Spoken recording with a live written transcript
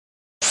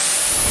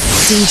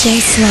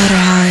DJ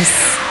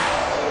Slaughterhouse.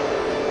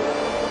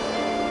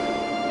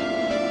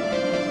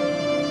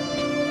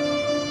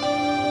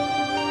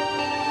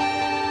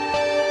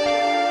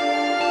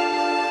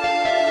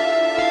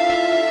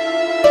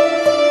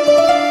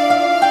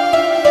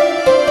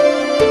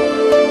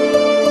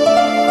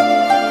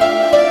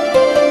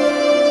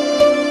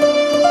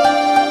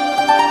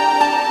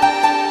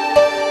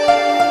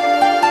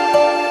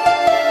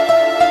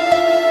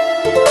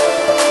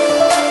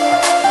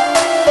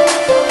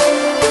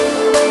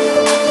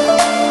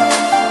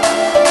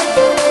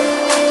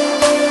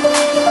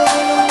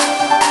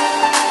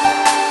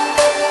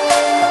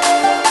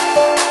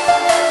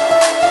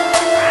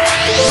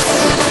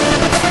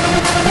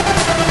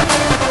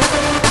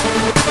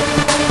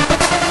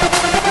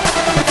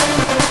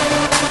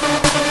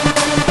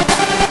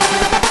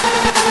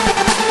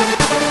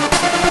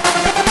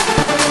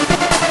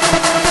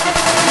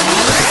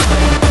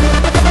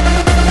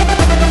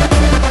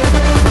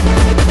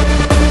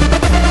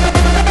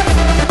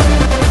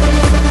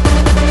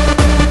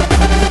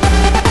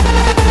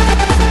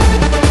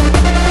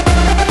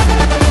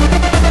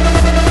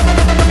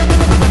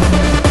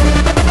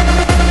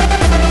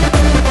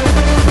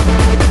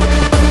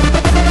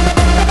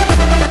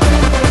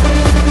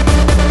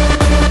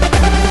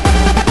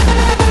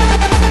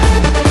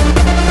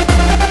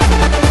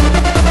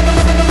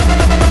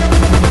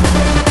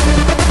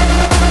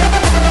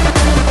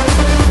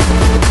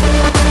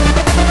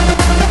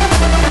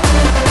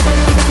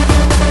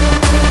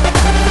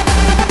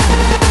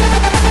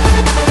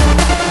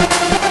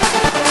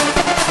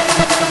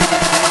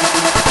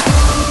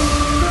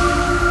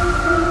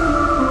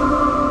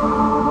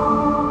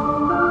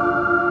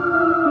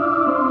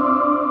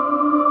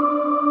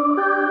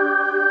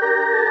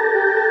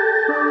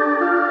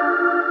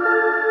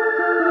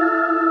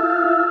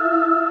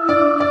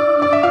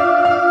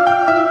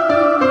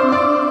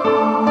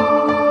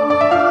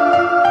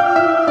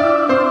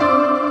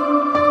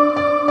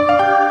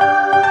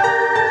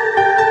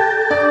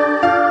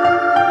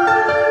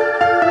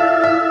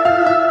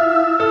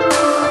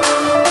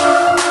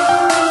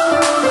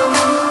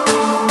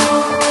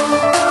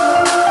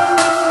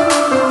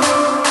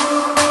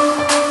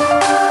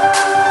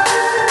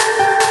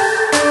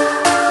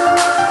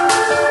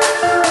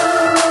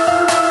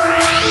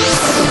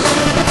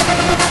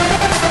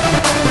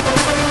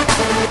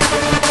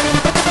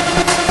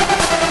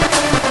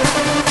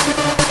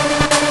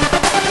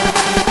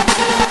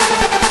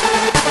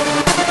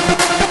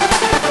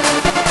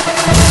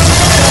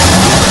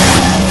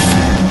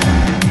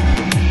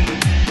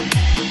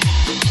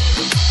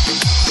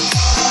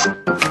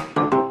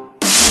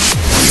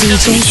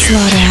 DJ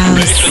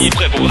Slaughterhouse. Soyez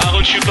prêts pour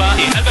Aaron Chupa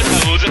et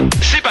Albatraoz,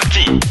 c'est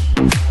parti.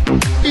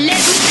 Let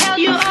me tell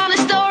you all a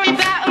story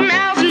about a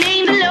mouse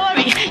named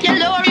Lori. Yeah,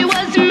 Lori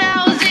was a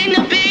mouse in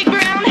a big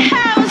brown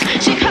house.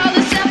 She called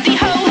herself the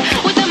hoe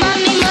with the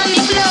money, money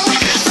flow.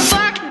 But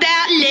fuck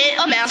that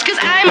little mouse, cause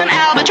I'm an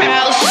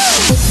albatross.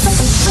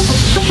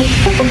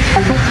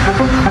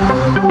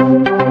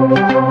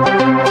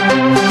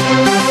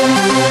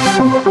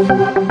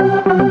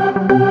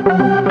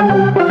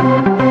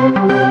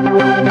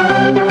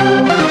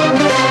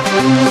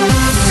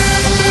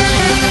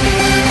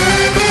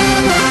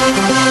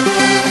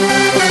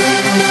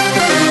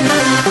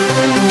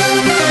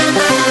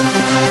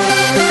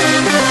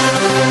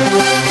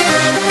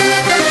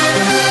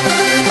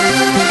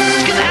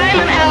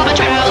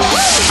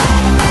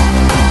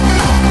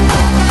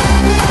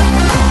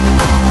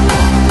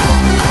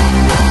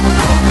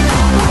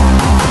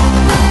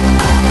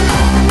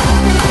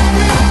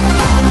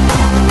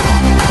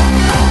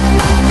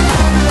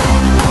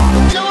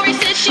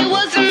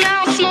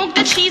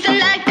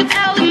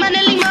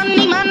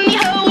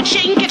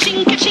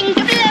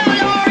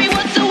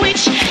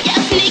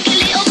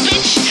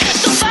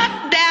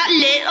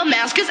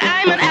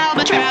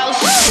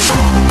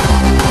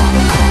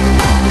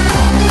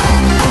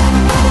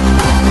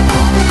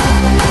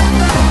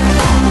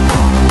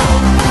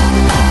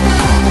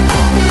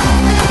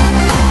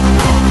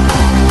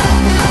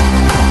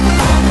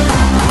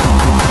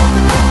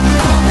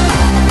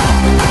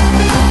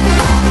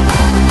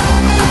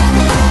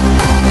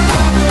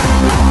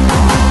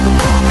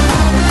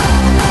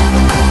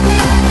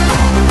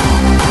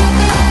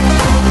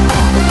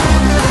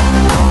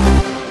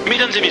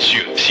 Mesdames et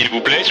messieurs, s'il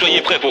vous plaît,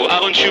 soyez prêts pour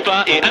Aaron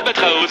Chupa et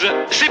Albatraoz,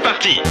 c'est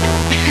parti.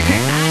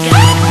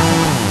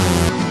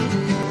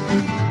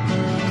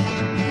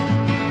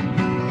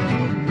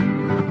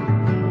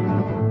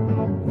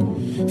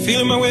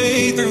 Feeling my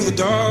way through the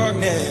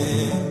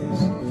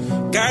darkness,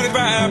 guided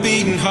by a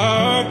beating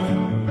heart.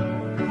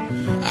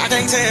 I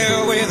can't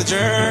tell where the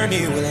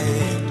journey will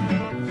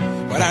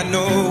end, but I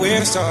know where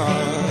to start.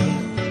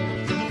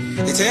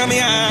 They tell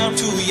me I'm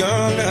too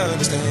young to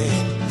understand.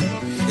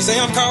 They say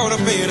I'm caught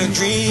up in a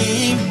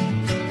dream.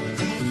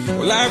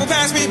 Well, life will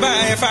pass me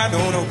by if I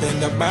don't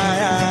open up my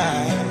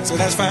eyes, so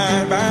that's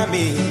fine by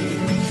me.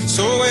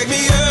 So wake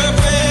me up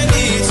when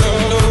it's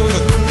all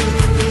over,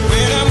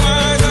 when I'm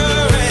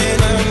wiser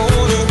and I'm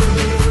older.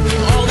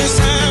 All this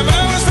time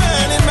I was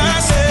finding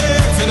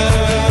myself in a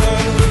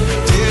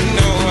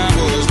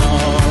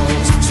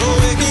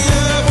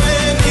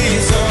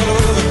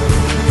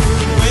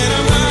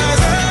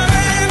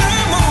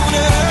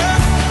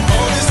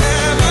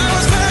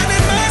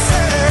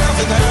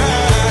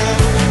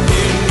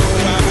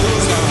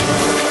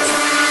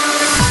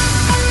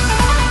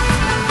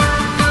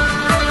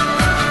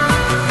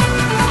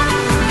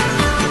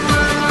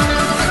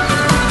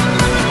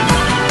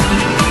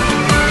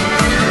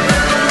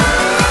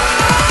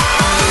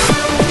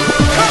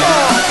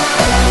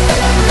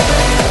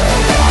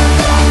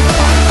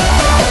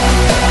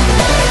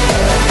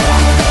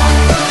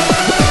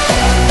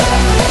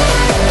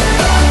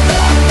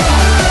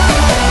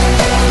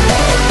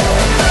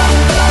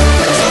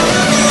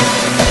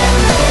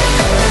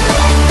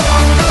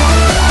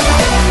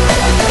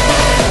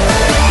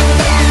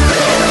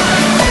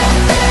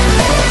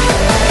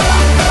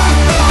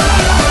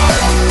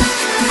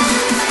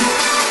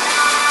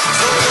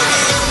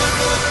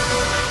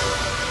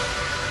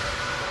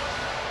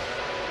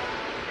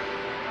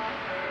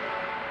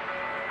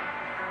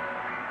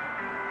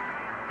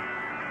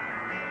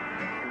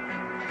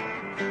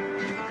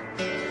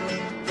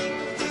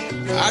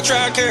I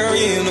tried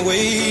carrying the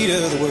weight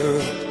of the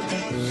world,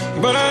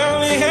 but I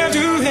only have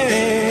two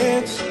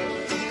hands.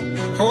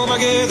 Hope I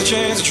get the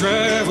chance to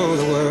travel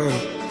the world,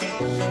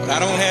 but I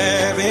don't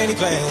have any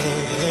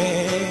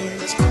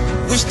plans.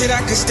 Wish that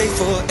I could stay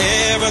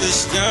forever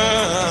this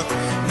young,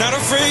 not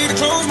afraid to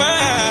close my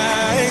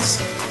eyes.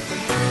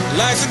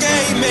 Life's a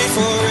game made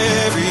for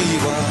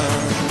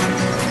everyone,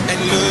 and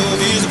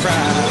love is the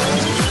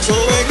prize. So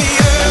wake me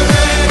up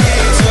when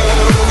it's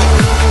over,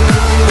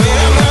 when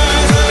I'm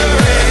wiser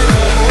and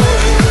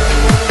older.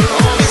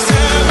 All this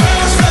time I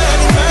was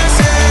finding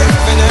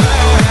myself, and I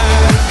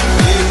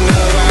didn't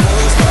know I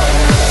was wrong.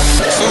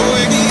 So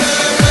wake me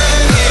up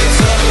when it's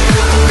over,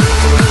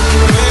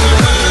 when I'm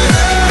wiser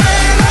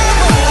and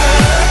older.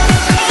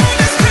 All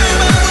this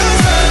time I was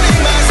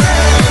finding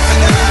myself,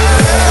 and I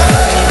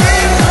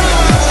didn't know I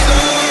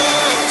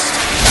was lost.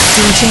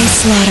 DJ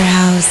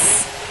Slaughterhouse.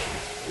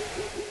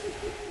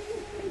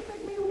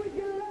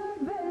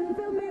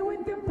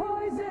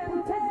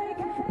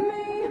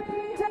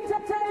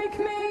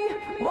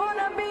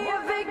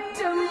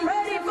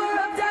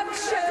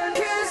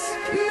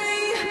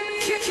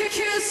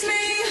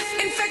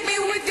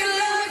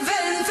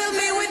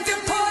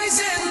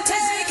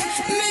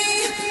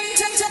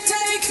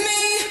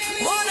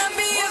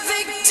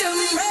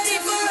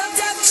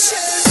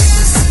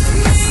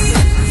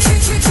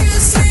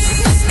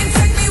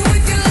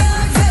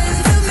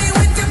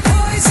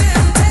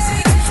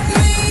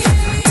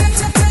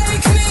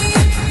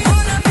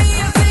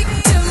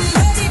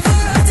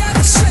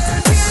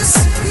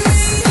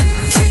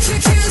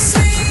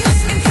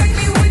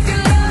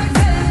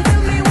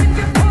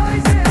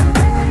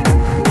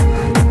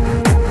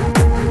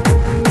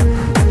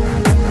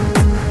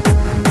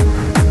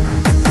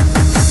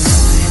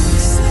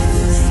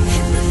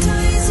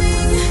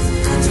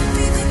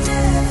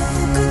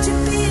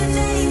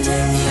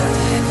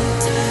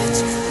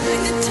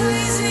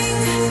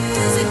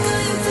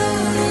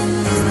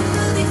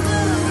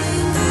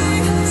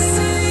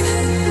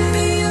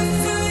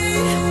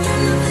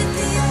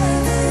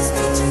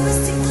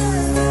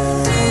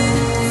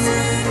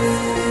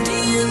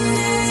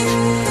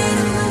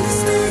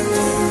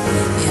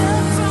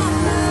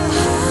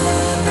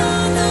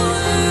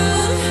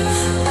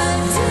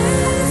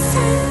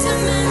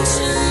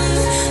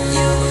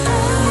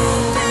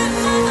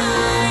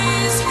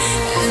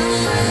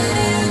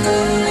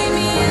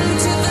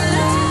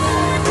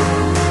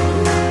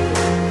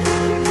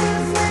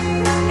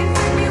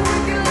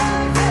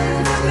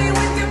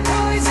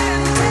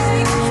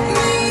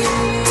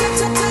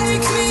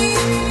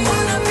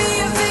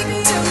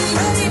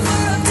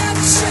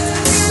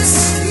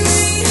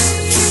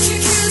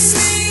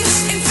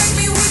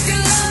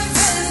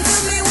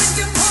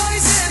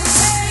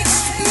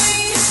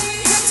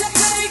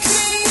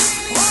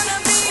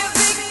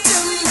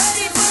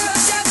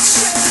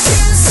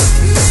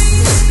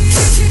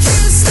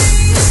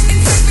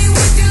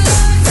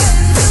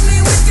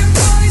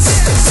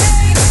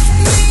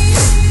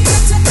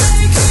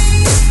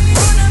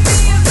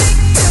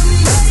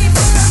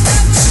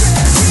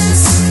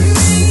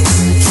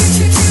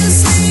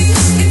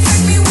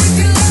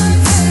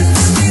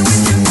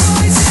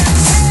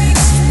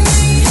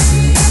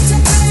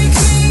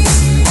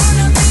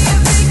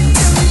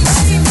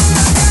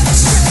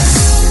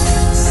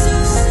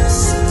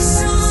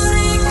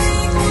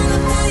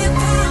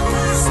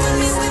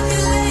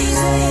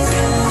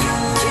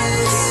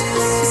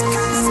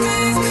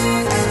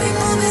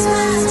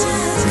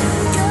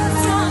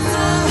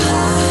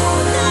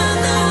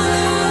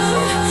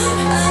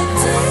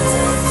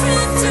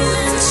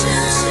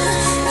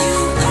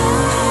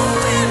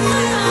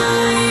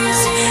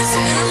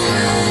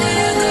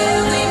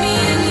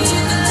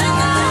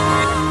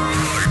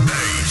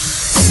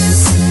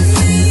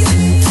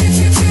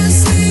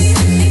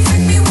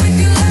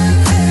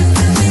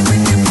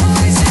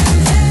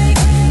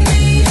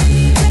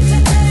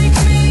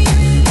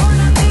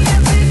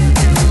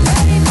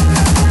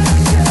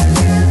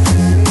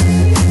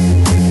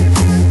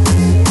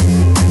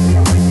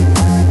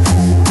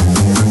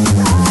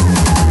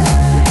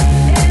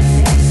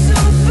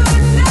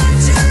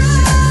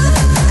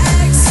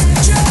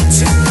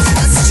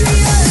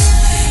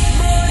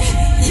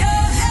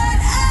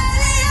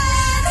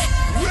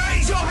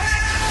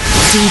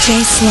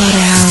 DJ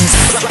Slaughterhouse.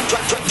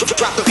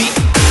 Drop the beat.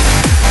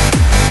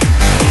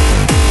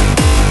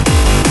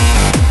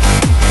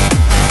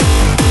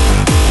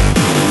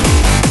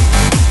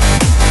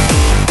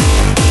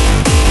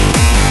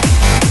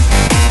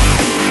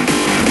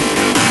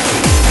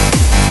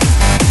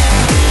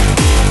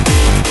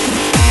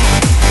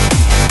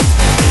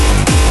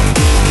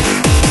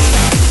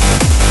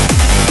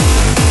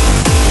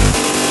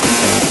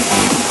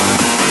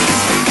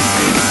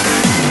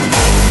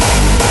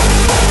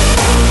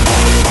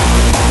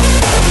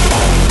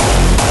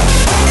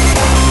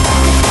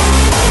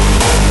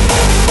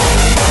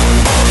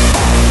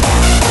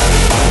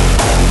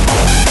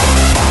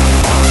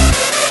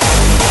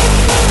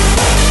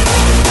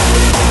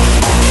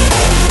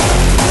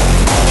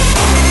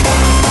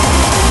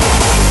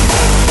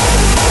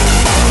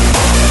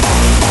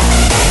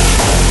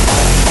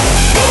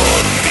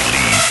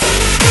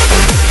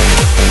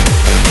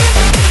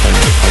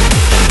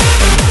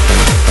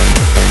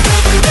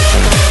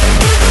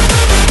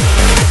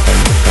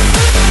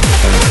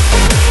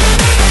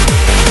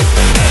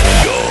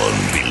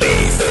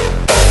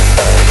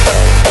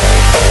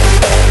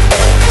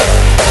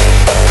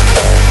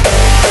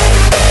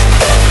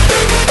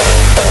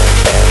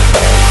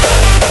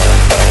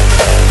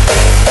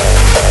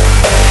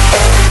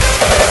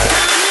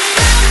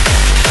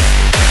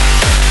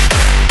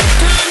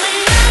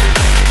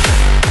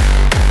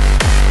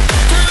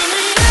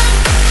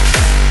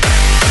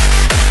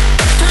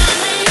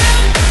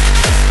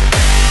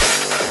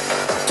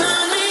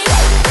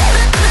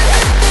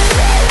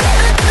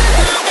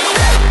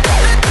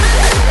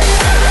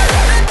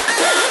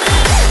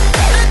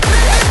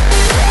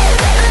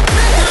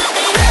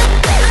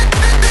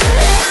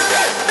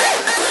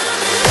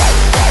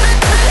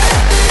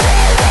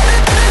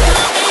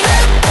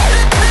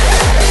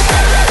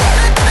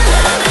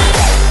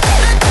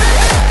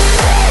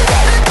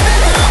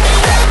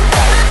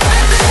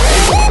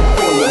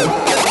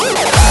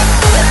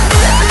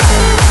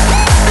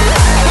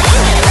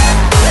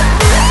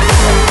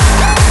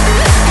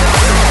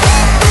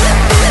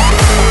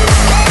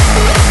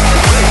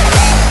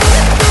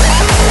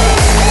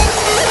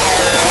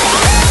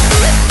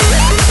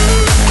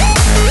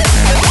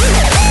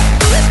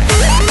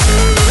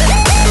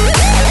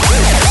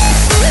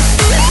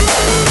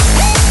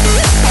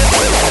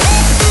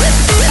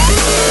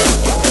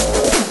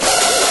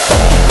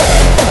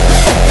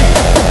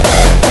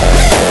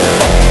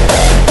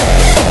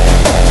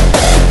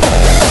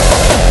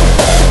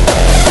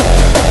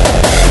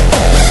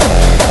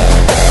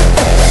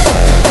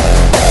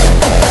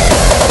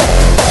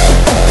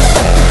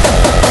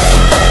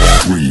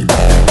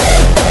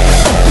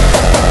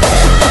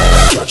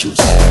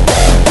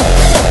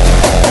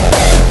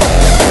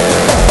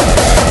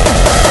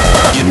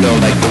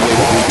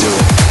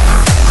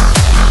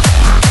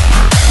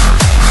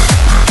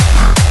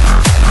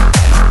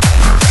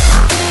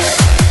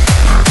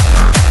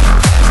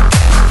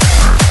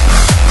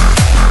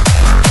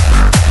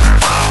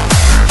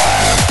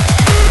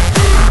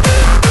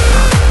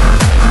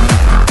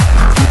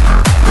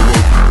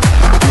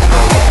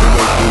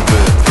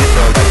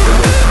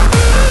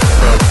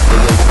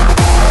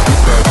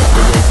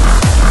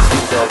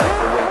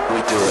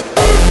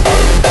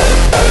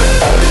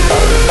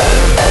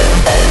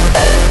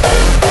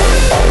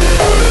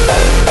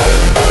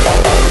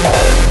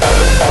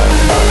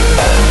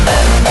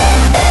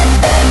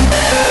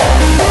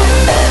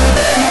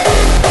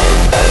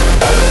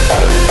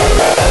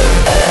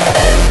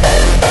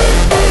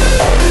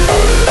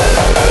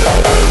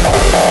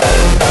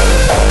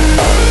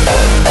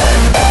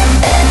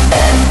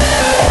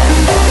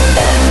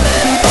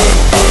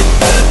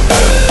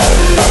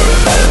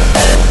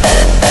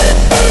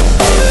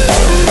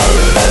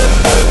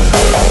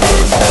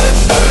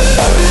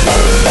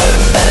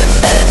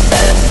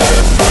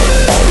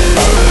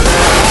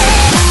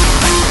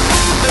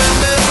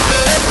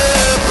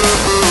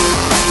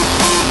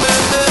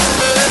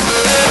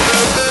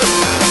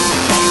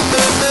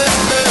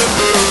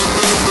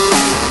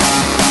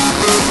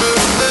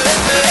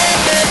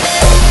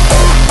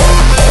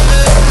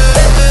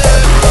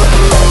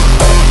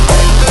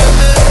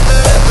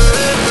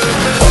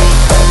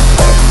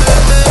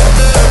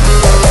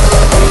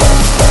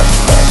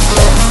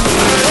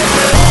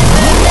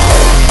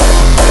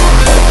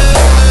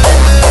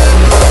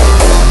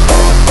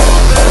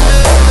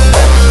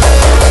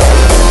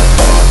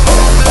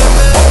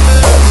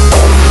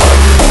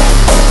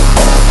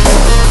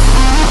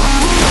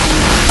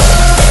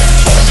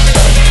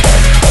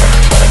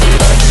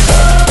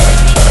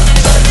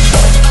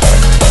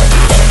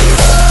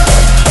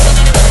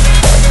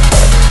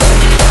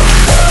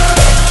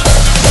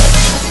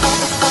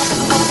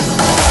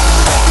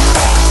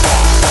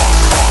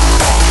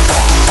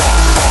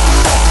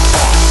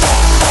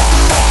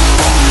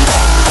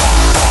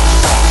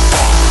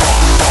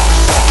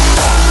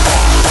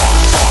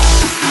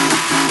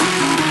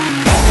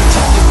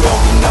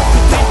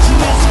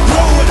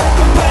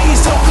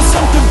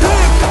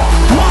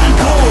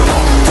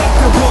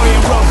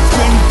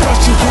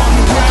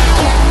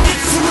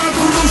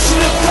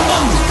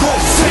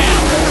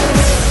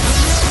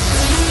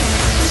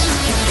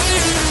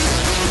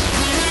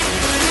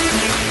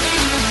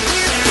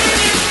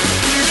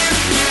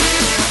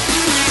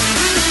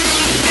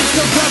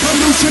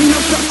 revolution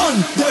of the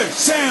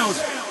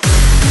undersound.